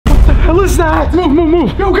hell is that?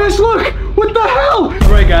 Move. Yo, guys, look. What the hell?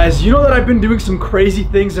 All right, guys, you know that I've been doing some crazy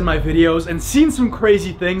things in my videos and seen some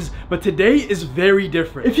crazy things, but today is very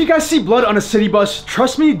different. If you guys see blood on a city bus,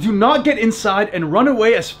 trust me, do not get inside and run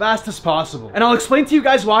away as fast as possible. And I'll explain to you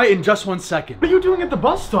guys why in just 1 second. What are you doing at the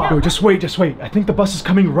bus stop? Yo, just wait. I think the bus is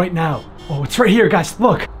coming right now. Oh, it's right here, guys,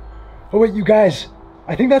 look. Oh, wait, you guys,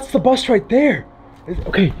 I think that's the bus right there.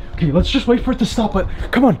 Okay, let's just wait for it to stop, but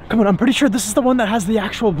come on, I'm pretty sure this is the one that has the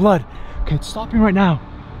actual blood. Okay, it's stopping right now.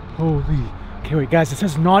 Holy, okay, wait, guys, it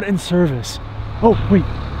says not in service. Oh, wait.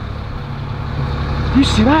 You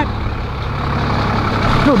see that?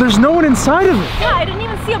 No, there's no one inside of it. Yeah, I didn't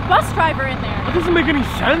even see a bus driver in there. That doesn't make any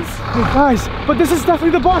sense. Hey, guys, but this is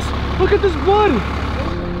definitely the bus. Look at this blood.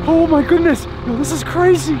 Oh my goodness, yo, this is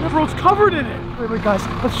crazy. The road's covered in it. Wait, guys,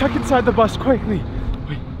 let's check inside the bus quickly.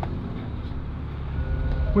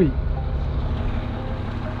 Wait.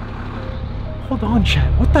 Hold on,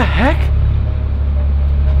 chat. What the heck?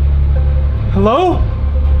 Hello?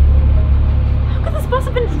 How could this bus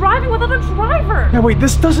have been driving without a driver? Yeah, wait,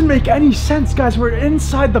 this doesn't make any sense, guys. We're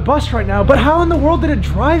inside the bus right now, but how in the world did it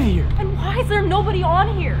drive here? And why is there nobody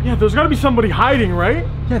on here? Yeah, there's gotta be somebody hiding, right?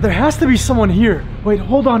 Yeah, there has to be someone here. Wait,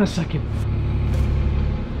 hold on a second.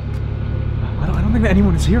 I don't think that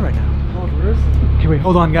anyone is here right now. Oh, there is. Okay, wait,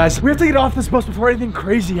 hold on, guys. We have to get off this bus before anything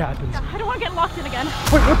crazy happens. I don't want to get locked in again.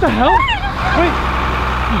 Wait, what the hell? Wait.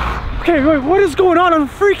 Okay, wait, what is going on? I'm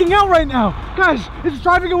freaking out right now. Guys, it's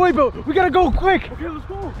driving away, but we gotta go quick. Okay, let's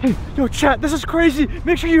go. Hey, yo, chat, this is crazy.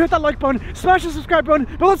 Make sure you hit that like button, smash the subscribe button,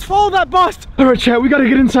 but let's follow that bus. All right, chat, we gotta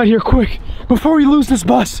get inside here quick before we lose this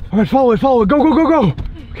bus. All right, follow it. Go.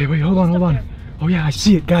 Okay, wait, hold on. Oh yeah, I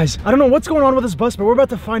see it, guys. I don't know what's going on with this bus, but we're about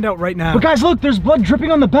to find out right now. But guys, look, there's blood dripping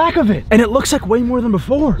on the back of it. And it looks like way more than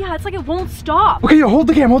before. Yeah, it's like it won't stop. Okay, yo, hold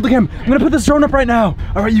the cam. I'm gonna put this drone up right now.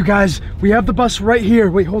 All right, you guys, we have the bus right here.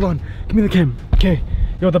 Wait, hold on. Give me the cam. Okay.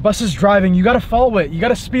 Yo, the bus is driving. You gotta follow it. You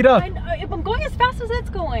gotta speed up. I'm going as fast as it's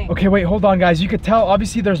going. Okay, wait, hold on, guys. You could tell,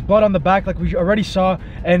 obviously, there's blood on the back like we already saw.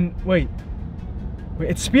 And wait,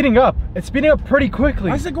 it's speeding up. It's speeding up pretty quickly.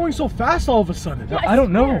 Why is it going so fast all of a sudden? Yeah, I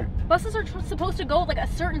don't know. Buses are supposed to go like a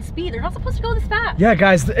certain speed. They're not supposed to go this fast. Yeah,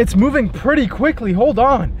 guys, it's moving pretty quickly. Hold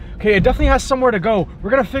on. Okay, it definitely has somewhere to go. We're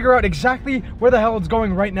gonna figure out exactly where the hell it's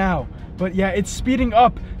going right now. But yeah, it's speeding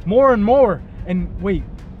up more and more. And wait,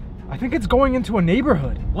 I think it's going into a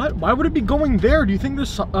neighborhood. What? Why would it be going there? Do you think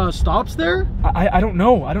there's stops there? I don't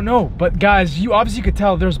know. But guys, you obviously could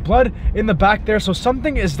tell there's blood in the back there, so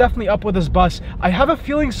something is definitely up with this bus. I have a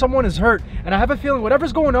feeling someone is hurt, and I have a feeling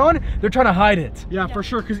whatever's going on, they're trying to hide it. Yeah, for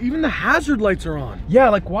sure, because even the hazard lights are on. Yeah,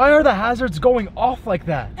 like why are the hazards going off like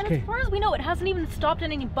that? And as far as we know, it hasn't even stopped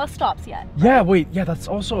at any bus stops yet. Yeah, wait, yeah, that's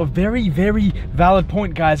also a very, very valid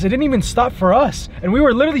point, guys. It didn't even stop for us, and we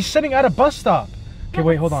were literally sitting at a bus stop. Okay,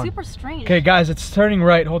 wait, hold on. Super strange. Okay, guys, it's turning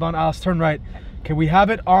right. Hold on, Alice, turn right. Okay, we have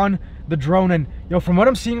it on the drone, and yo, from what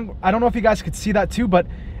I'm seeing, I don't know if you guys could see that too, but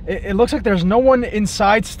it looks like there's no one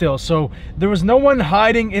inside still. So there was no one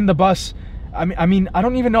hiding in the bus. I mean, I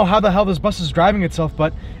don't even know how the hell this bus is driving itself,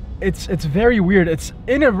 but it's very weird. It's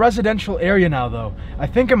in a residential area now, though. I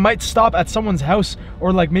think it might stop at someone's house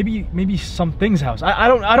or like maybe something's house. I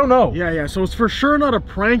don't know. Yeah. So it's for sure not a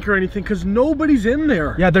prank or anything because nobody's in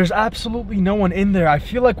there. Yeah, there's absolutely no one in there. I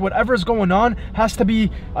feel like whatever's going on has to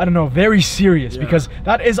be, I don't know, very serious because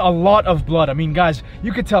that is a lot of blood. I mean, guys,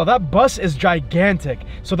 you could tell that bus is gigantic.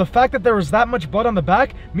 So the fact that there was that much blood on the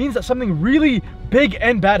back means that something really big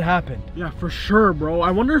and bad happened. Yeah, for sure, bro.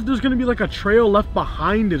 I wonder if there's gonna be like a trail left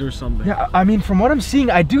behind it or something. Yeah, I mean, from what I'm seeing,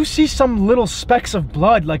 I do see some little specks of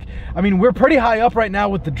blood. Like, I mean, we're pretty high up right now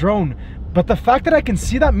with the drone, but the fact that I can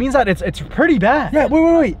see that means that it's pretty bad. Yeah,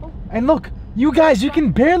 wait. And look, you guys, you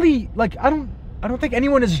can barely, like, I don't think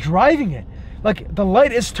anyone is driving it. Like, the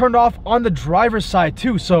light is turned off on the driver's side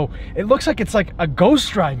too, so it looks like it's like a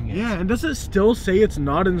ghost driving it. Yeah, and does it still say it's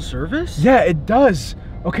not in service? Yeah, it does.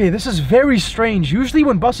 Okay, this is very strange. Usually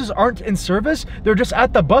when buses aren't in service, they're just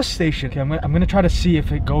at the bus station. Okay, I'm gonna try to see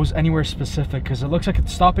if it goes anywhere specific because it looks like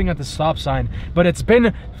it's stopping at the stop sign, but it's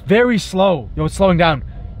been very slow. Yo, it's slowing down.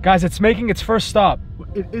 Guys, it's making its first stop.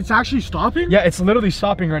 It's actually stopping? Yeah, it's literally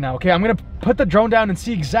stopping right now. Okay, I'm gonna put the drone down and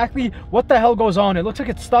see exactly what the hell goes on. It looks like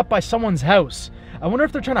it's stopped by someone's house. I wonder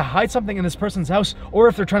if they're trying to hide something in this person's house or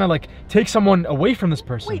if they're trying to like take someone away from this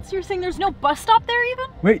person. Wait, so you're saying there's no bus stop there even?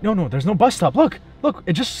 Wait, no, there's no bus stop. Look,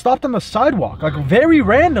 it just stopped on the sidewalk, like very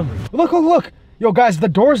randomly. Look. Yo, guys, the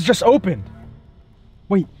door's just opened.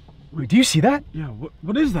 Wait, do you see that? Yeah,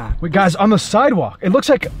 what is that? Wait, guys, on the sidewalk, it looks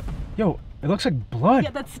like, yo, It looks like blood. Yeah,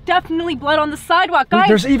 that's definitely blood on the sidewalk, Wait, guys.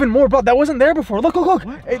 there's even more blood. That wasn't there before. Look, look, look.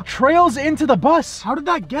 What? It trails into the bus. How did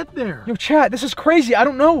that get there? Yo, chat, this is crazy. I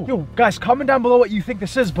don't know. Yo, guys, comment down below what you think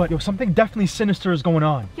this is, but yo, something definitely sinister is going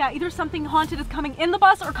on. Yeah, either something haunted is coming in the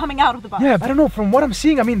bus or coming out of the bus. Yeah, I don't know. From what I'm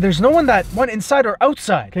seeing, I mean, there's no one that went inside or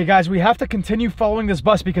outside. Okay, guys, we have to continue following this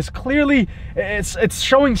bus because clearly it's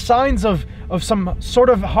showing signs of some sort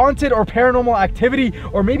of haunted or paranormal activity,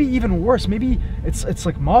 or maybe even worse, maybe it's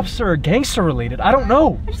like mobster or gangster related. I don't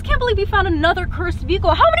know. I just can't believe we found another cursed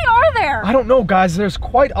vehicle. How many are there? I don't know, guys. There's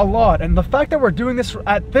quite a lot, and the fact that we're doing this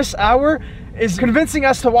at this hour is convincing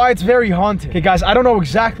as to why it's very haunted. Okay, guys, I don't know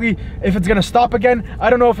exactly if it's gonna stop again. I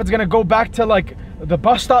don't know if it's gonna go back to like the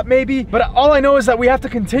bus stop maybe, but all I know is that we have to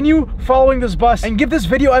continue following this bus and give this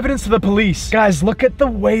video evidence to the police. Guys, look at the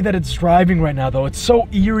way that it's driving right now though. It's so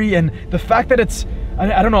eerie, and the fact that it's,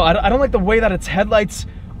 I don't know, I don't like the way that its headlights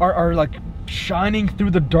are like shining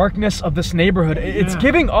through the darkness of this neighborhood. It's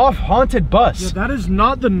giving off haunted bus. Yeah, that is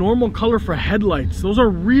not the normal color for headlights. Those are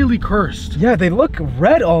really cursed. Yeah, they look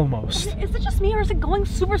red almost. Is it just me or is it going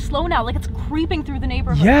super slow now? Like it's creeping through the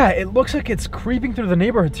neighborhood? Yeah, it looks like it's creeping through the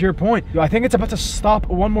neighborhood, to your point. Yo, I think it's about to stop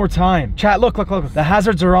one more time. Chat, look, look, look. The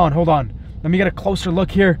hazards are on. Hold on. Let me get a closer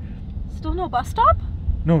look here. Still no bus stop?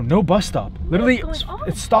 No, no bus stop. Literally, What's going on?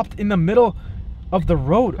 it stopped in the middle of the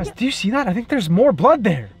road. Guys, do you see that? I think there's more blood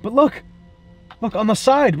there. But look. Look, on the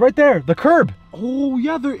side, right there, the curb. Oh,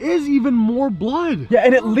 yeah, there is even more blood. Yeah,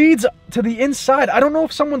 and it leads to the inside. I don't know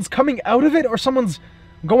if someone's coming out of it or someone's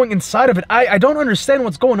going inside of it. I don't understand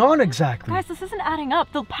what's going on exactly. Guys, this isn't adding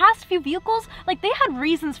up. The past few vehicles, like they had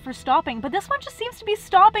reasons for stopping, but this one just seems to be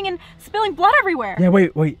stopping and spilling blood everywhere. Yeah,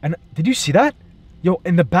 wait. And did you see that? Yo,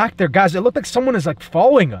 in the back there, guys, it looked like someone is like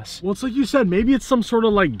following us. Well, it's like you said, maybe it's some sort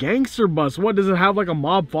of like gangster bus. What, does it have like a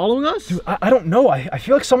mob following us? Dude, I don't know. I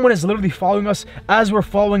feel like someone is literally following us as we're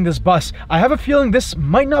following this bus. I have a feeling this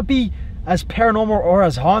might not be as paranormal or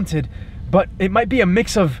as haunted, but it might be a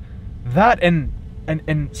mix of that and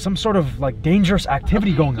some sort of like dangerous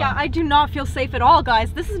activity going on. Yeah, I do not feel safe at all,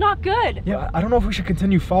 guys. This is not good. Yeah, I don't know if we should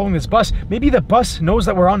continue following this bus. Maybe the bus knows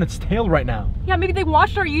that we're on its tail right now. Yeah, maybe they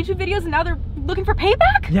watched our YouTube videos and now they're looking for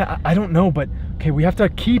payback? Yeah, I don't know, but okay, we have to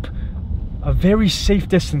keep a very safe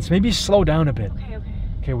distance. Maybe slow down a bit. Okay.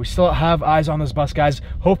 Okay, we still have eyes on this bus, guys.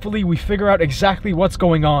 Hopefully we figure out exactly what's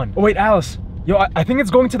going on. Oh wait, Alice. Yo, I think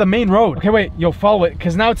it's going to the main road. Okay, wait, yo, follow it,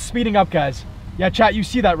 because now it's speeding up, guys. Yeah, chat, you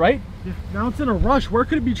see that, right? Yeah, now it's in a rush. Where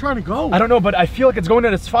could it be trying to go? I don't know, but I feel like it's going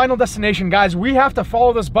to its final destination, guys. We have to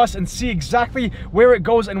follow this bus and see exactly where it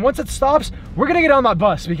goes. And once it stops, we're going to get on that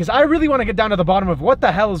bus because I really want to get down to the bottom of what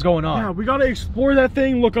the hell is going on. Yeah, we got to explore that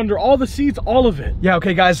thing, look under all the seats, all of it. Yeah,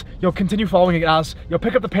 okay, guys. Yo, continue following it, Alice. Yo,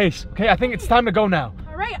 pick up the pace. Okay, I think it's time to go now.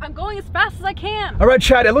 All right, I'm going as fast as I can. All right,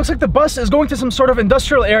 chat, it looks like the bus is going to some sort of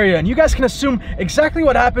industrial area, and you guys can assume exactly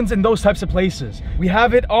what happens in those types of places. We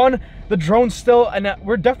have it on the drone still, and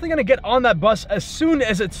we're definitely gonna get on that bus as soon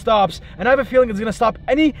as it stops, and I have a feeling it's gonna stop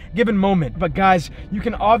any given moment. But guys, you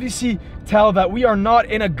can obviously tell that we are not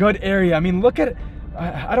in a good area. I mean, look at it.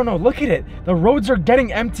 I don't know, look at it. The roads are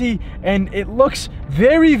getting empty, and it looks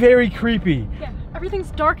very, very creepy. Yeah,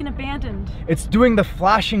 everything's dark and abandoned. It's doing the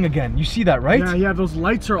flashing again. You see that, right? Yeah, those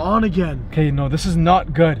lights are on again. Okay, no, this is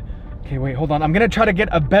not good. Okay, wait, hold on. I'm gonna try to get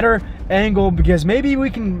a better angle because maybe we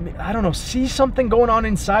can, I don't know, see something going on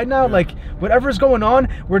inside now. Yeah. Like, whatever's going on,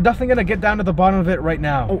 we're definitely gonna get down to the bottom of it right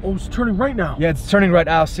now. Oh, it's turning right now. Yeah, it's turning right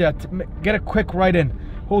out. So yeah, get a quick right in.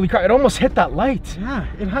 Holy crap, it almost hit that light. Yeah,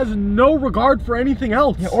 it has no regard for anything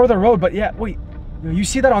else. Yeah, or the road, but yeah, wait. You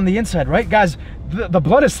see that on the inside, right? Guys, the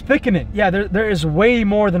blood is thickening. Yeah, there is way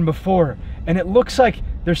more than before. And it looks like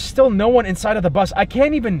there's still no one inside of the bus. I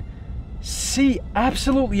can't even see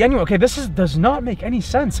absolutely anyone. Okay, this does not make any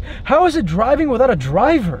sense. How is it driving without a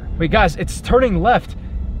driver? Wait, guys, it's turning left,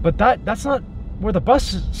 but that's not where the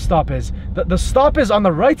bus stop is. The stop is on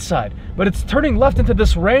the right side, but it's turning left into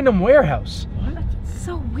this random warehouse. What? That's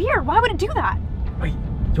so weird. Why would it do that? Wait,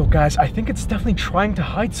 yo, guys, I think it's definitely trying to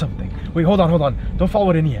hide something. Wait, hold on. Don't follow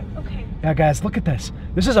it in yet. Okay. Yeah, guys, look at this.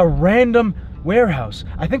 This is a random warehouse.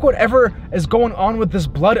 I think whatever is going on with this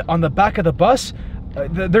blood on the back of the bus,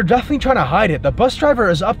 they're definitely trying to hide it. The bus driver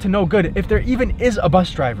is up to no good, if there even is a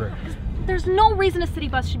bus driver. There's no reason a city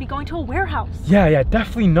bus should be going to a warehouse. Yeah,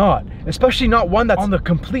 definitely not. Especially not one that's on the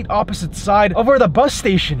complete opposite side of where the bus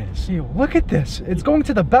station is. Yo, look at this. It's going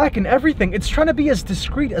to the back and everything. It's trying to be as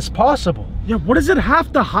discreet as possible. Yeah, what does it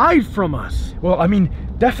have to hide from us? Well, I mean,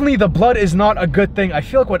 definitely the blood is not a good thing. I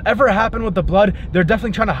feel like whatever happened with the blood, they're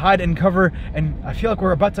definitely trying to hide and cover, and I feel like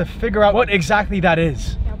we're about to figure out what exactly that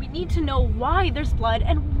is. Yeah, we need to know why there's blood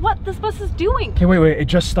and what this bus is doing. Okay, wait, it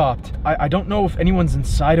just stopped. I don't know if anyone's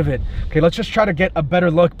inside of it. Okay, let's just try to get a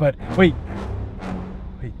better look, but wait,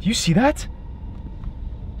 do you see that?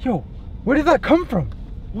 Yo, where did that come from?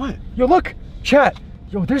 What? Yo, look, chat.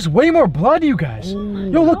 Yo, there's way more blood, you guys. Oh.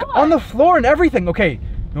 Yo, look, on the floor and everything. Okay,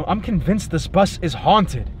 no, I'm convinced this bus is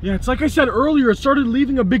haunted. Yeah, it's like I said earlier, it started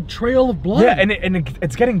leaving a big trail of blood. Yeah, and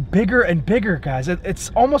it's getting bigger and bigger, guys. It's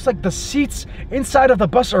almost like the seats inside of the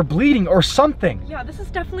bus are bleeding or something. Yeah, this is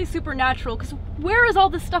definitely supernatural, because where is all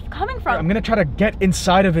this stuff coming from? I'm gonna try to get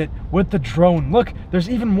inside of it with the drone. Look, there's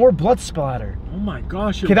even more blood splatter. Oh my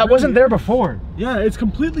gosh. Okay, that wasn't there before. Yeah, it's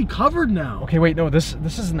completely covered now. Okay, wait, no, this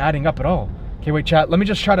isn't adding up at all. Okay, wait, chat, let me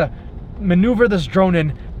just try to maneuver this drone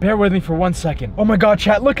in. Bear with me for 1 second. Oh my god,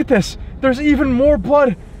 chat, look at this. There's even more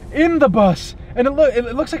blood in the bus. And it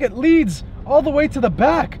looks like it leads all the way to the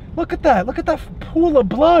back. Look at that pool of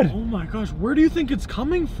blood. Oh my gosh, where do you think it's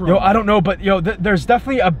coming from? Yo, I don't know, but yo, there's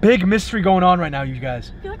definitely a big mystery going on right now, you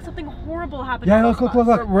guys. I feel like something horrible happened. Yeah, to look. this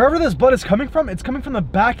bus. Wherever this blood is coming from, it's coming from the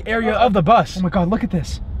back area of the bus. Oh my god, look at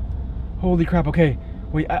this. Holy crap, okay.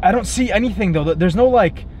 Wait, I don't see anything though. There's no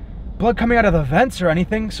like blood coming out of the vents or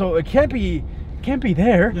anything, so it can't be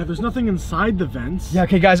there. Yeah, there's nothing inside the vents. Yeah,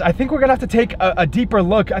 okay guys, I think we're gonna have to take a deeper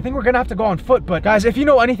look. I think we're gonna have to go on foot, but guys, if you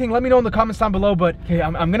know anything, let me know in the comments down below. But okay,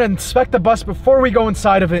 I'm gonna inspect the bus before we go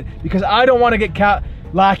inside of it, because I don't want to get caught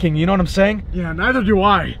lacking, you know what I'm saying? Yeah, neither do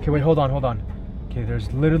I. Okay, wait, hold on. Okay,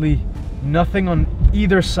 there's literally nothing on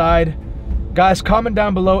either side. Guys, comment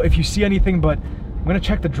down below if you see anything, but I'm gonna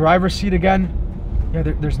check the driver's seat again. Yeah,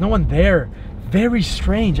 there's no one there. Very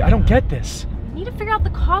strange, I don't get this. We need to figure out the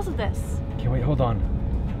cause of this. Okay, wait, hold on.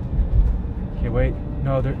 Okay, wait.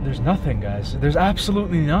 No, there's nothing, guys. There's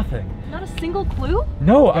absolutely nothing. Not a single clue?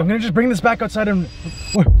 No, I'm gonna just bring this back outside and...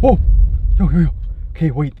 Whoa. Yo.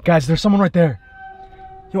 Okay, wait, guys, there's someone right there.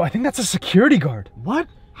 Yo, I think that's a security guard. What?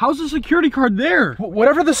 How's the security card there?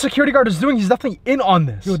 Whatever the security guard is doing, he's definitely in on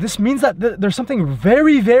this. Yo, this means that there's something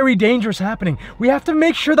very, very dangerous happening. We have to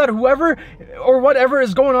make sure that whoever or whatever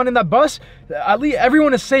is going on in that bus, at least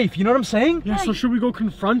everyone is safe. You know what I'm saying? Yeah, so should we go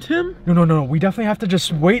confront him? No. We definitely have to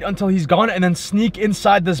just wait until he's gone and then sneak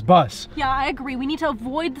inside this bus. Yeah, I agree. We need to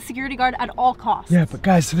avoid the security guard at all costs. Yeah, but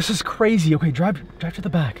guys, this is crazy. Okay, drive to the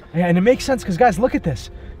back. Yeah, and it makes sense because, guys, look at this.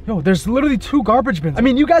 Yo, there's literally 2 garbage bins. I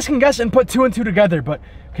mean, you guys can guess and put 2 and 2 together, but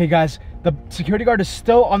okay, guys, the security guard is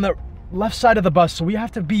still on the left side of the bus, so we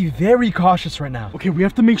have to be very cautious right now. Okay, we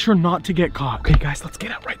have to make sure not to get caught. Okay, guys, let's get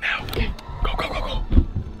out right now. Okay, go.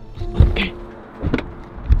 Okay.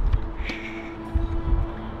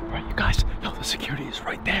 All right, you guys, yo, the security is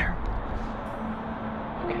right there.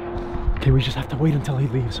 Okay, we just have to wait until he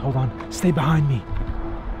leaves. Hold on, stay behind me.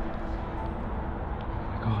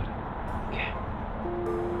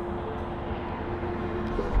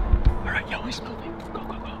 He's moving. Go.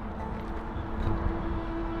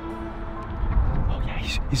 Oh yeah,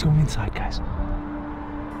 he's going inside, guys. All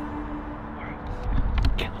right.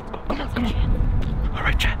 Okay, let's go. Come on. All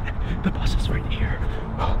right, chat. The bus is right here.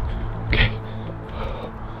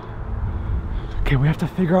 Okay, we have to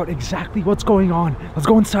figure out exactly what's going on. Let's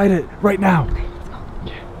go inside it right now. Okay, let's go.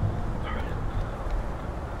 Yeah. All right.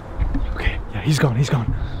 Okay. Yeah, he's gone.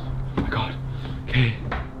 Oh my god. Okay.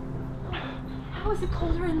 How is it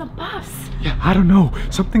colder in the bus? Yeah, I don't know.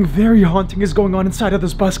 Something very haunting is going on inside of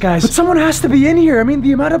this bus, guys. But someone has to be in here. I mean,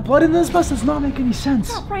 the amount of blood in this bus does not make any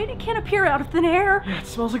sense. Not right? It can't appear out of thin air. Yeah, it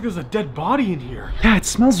smells like there's a dead body in here. Yeah, it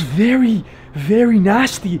smells very, very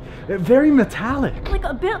nasty. Very metallic. Like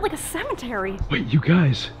a bit like a cemetery. Wait, you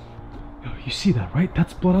guys. Yo, you see that, right?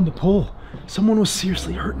 That's blood on the pole. Someone was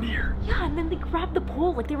seriously hurt in here. Yeah, and then they grabbed the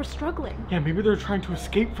pole like they were struggling. Yeah, maybe they're trying to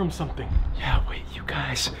escape from something. Yeah, wait, you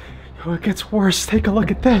guys. Yo, it gets worse. Take a look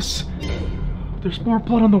at this. There's more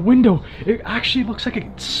blood on the window. It actually looks like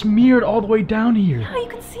it smeared all the way down here. Yeah, you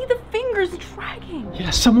can see the fingers dragging. Yeah,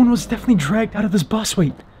 someone was definitely dragged out of this bus.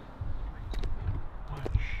 Wait.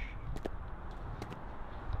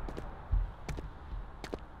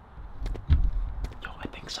 Yo, I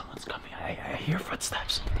think someone's coming. I hear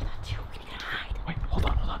footsteps. I hear that too. We need to hide. Wait, hold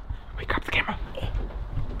on. Wait, grab the camera.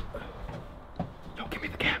 Yo, give me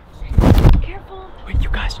the cam. Careful. Wait, you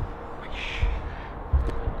guys. Wait, shh.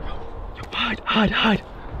 Yo, hide. Wait,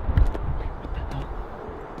 what the hell?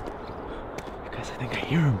 You guys, I think I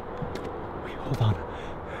hear him. Wait, hold on.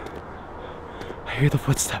 I hear the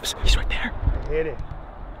footsteps. He's right there. I hit it.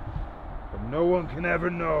 But no one can ever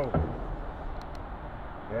know.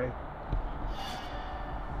 Okay?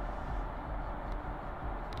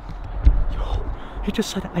 Yo, He just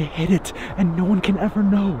said I hid it and no one can ever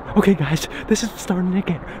know. Okay guys, this is starting to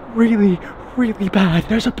get really, really bad.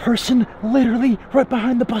 There's a person literally right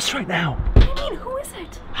behind the bus right now. What do you mean? Who is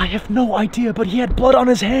it? I have no idea, but he had blood on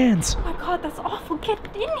his hands. Oh my god, that's awful. Get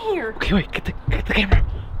in here. Okay, wait, get the camera.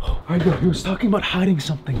 Alright, yo, he was talking about hiding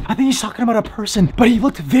something. I think he's talking about a person, but he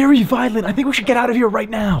looked very violent. I think we should get out of here right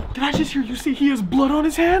now. Did I just hear you say he has blood on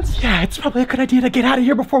his hands? Yeah, it's probably a good idea to get out of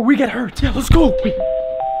here before we get hurt. Yeah, let's go. Wait.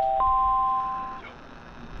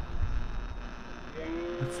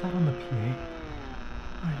 What's that on the PA?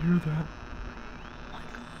 I hear that.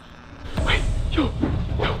 Wait, yo,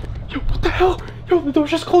 what the hell? Yo, the door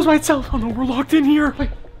just closed by itself. Oh no, we're locked in here. Wait,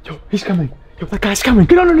 yo, he's coming. Yo, that guy's coming.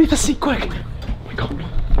 Get underneath the seat quick. Oh my god.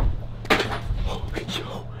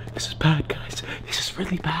 Yo, this is bad, guys. This is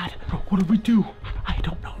really bad. Bro, what do we do? I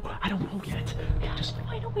don't know. I don't know yet. Just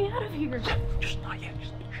find a way out of here. Just not yet.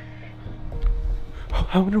 Oh,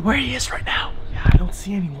 I wonder where he is right now. Yeah, I don't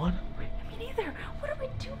see anyone. Me neither. What are we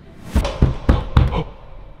doing?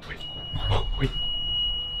 Wait.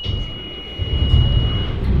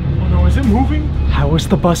 Oh no, is it moving? How is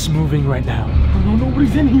the bus moving right now? Oh no,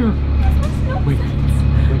 nobody's in here. Wait,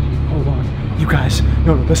 hold on. You guys,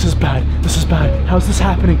 no, this is bad. This is bad. How's this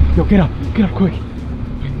happening? Yo, get up quick.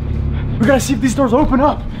 We gotta see if these doors open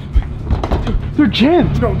up. They're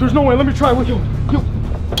jammed. No, there's no way. Let me try. Yo.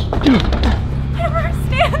 I don't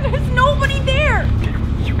understand. There's nobody there. Okay,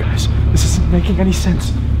 you guys, this isn't making any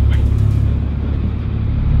sense. Wait.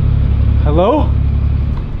 Hello?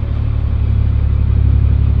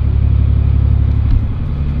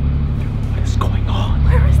 What is going on?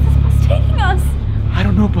 Where is this bus taking us? I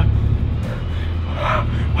don't know, but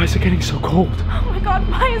why is it getting so cold? Oh my god,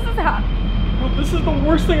 why is this happening? Well, this is the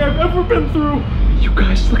worst thing I've ever been through. You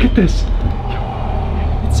guys, look at this.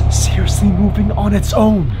 It's seriously moving on its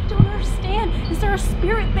own. I don't understand. Is there a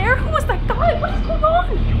spirit there? Who was that guy? What is going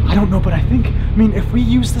on? I don't know, but I mean, if we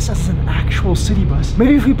use this as an actual city bus,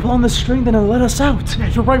 maybe if we pull on the string, then it'll let us out. Yeah,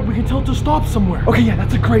 you're right. We can tell it to stop somewhere. Okay, yeah,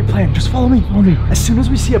 that's a great plan. Just follow me. As soon as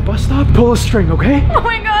we see a bus stop, pull a string, okay? Oh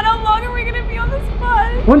my god, how long are we gonna be on this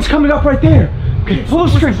bus? One's coming up right there. Okay, pull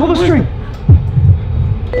the string, pull the string.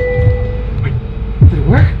 Wait, did it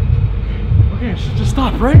work? Okay, it should just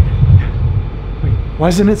stop, right? Wait, why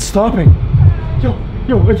isn't it stopping? Yo,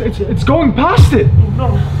 it's going past it. Oh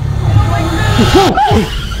no. Whoa! Wait.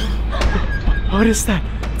 What is that?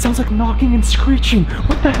 It sounds like knocking and screeching.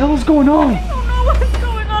 What the hell is going on? I don't know what is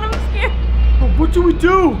going on. I'm scared. Oh, what do we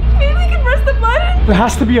do? Maybe we can press the button? There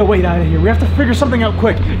has to be a way out of here. We have to figure something out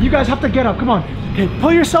quick. You guys have to get up. Come on. Okay,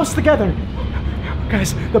 pull yourselves together.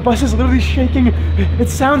 Guys, the bus is literally shaking. It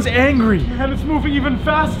sounds angry. And it's moving even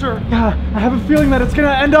faster. Yeah, I have a feeling that it's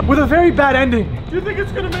gonna end up with a very bad ending. Do you think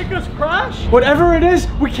it's gonna make us crash? Whatever it is,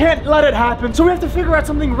 we can't let it happen. So we have to figure out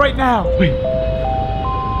something right now. Wait.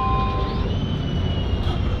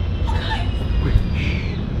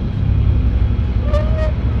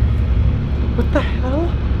 What the hell?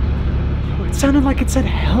 Yo, it sounded like it said,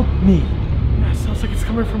 "Help me." Yeah, it sounds like it's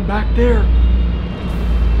coming from back there.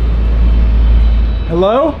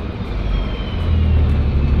 Hello?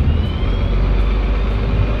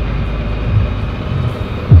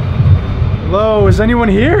 Hello, is anyone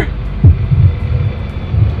here?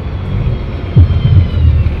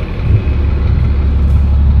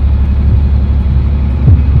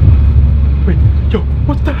 Wait, yo,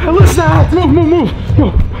 what the hell is that? Move.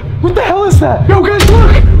 Yo, what the hell is that? Yo, guys,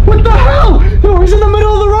 look! What the hell? Yo, he's in the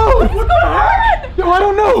middle of the road! What the heck? Yo, I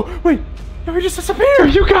don't know. Wait, yo, he just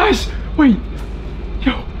disappeared. You guys, wait.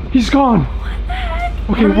 Yo, he's gone. What the heck?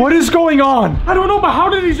 Okay, what is going on? I don't know, but how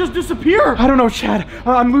did he just disappear? I don't know, Chad.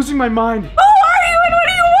 I'm losing my mind. Who are you and what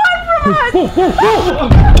do you want from us?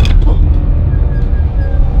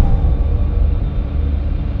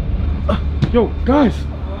 Whoa. Yo, guys.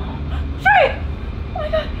 Straight! Oh my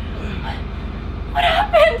god. What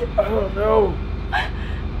happened? I don't know.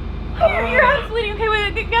 Your head's bleeding. Okay,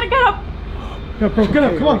 wait, gotta get up. Yeah, bro, get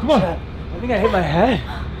up. Come on. Chad, I think I hit my head.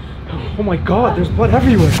 Oh my god, there's blood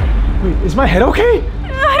everywhere. Wait, is my head okay?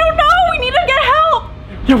 I don't know. We need to get help.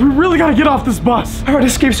 Yeah, we really gotta get off this bus. All right,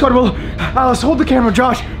 escape squad. Well, Alice, hold the camera.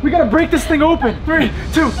 Josh, we gotta break this thing open. 3,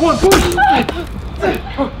 2, 1, push!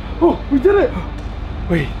 Oh, we did it.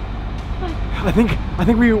 Wait, I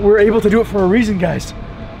think we were able to do it for a reason, guys.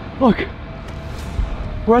 Look,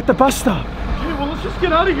 we're at the bus stop. Okay, well, let's just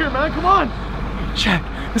get out of here, man. Come on. Chad,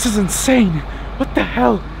 this is insane. What the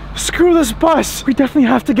hell? Screw this bus. We definitely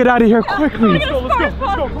have to get out of here quickly. Let's go.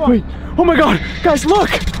 Come on. Wait, oh my god, guys, look!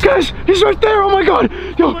 Guys, he's right there, oh my god!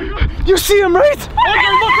 Yo, you see him, right?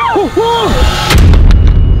 Andrew, look out! Whoa!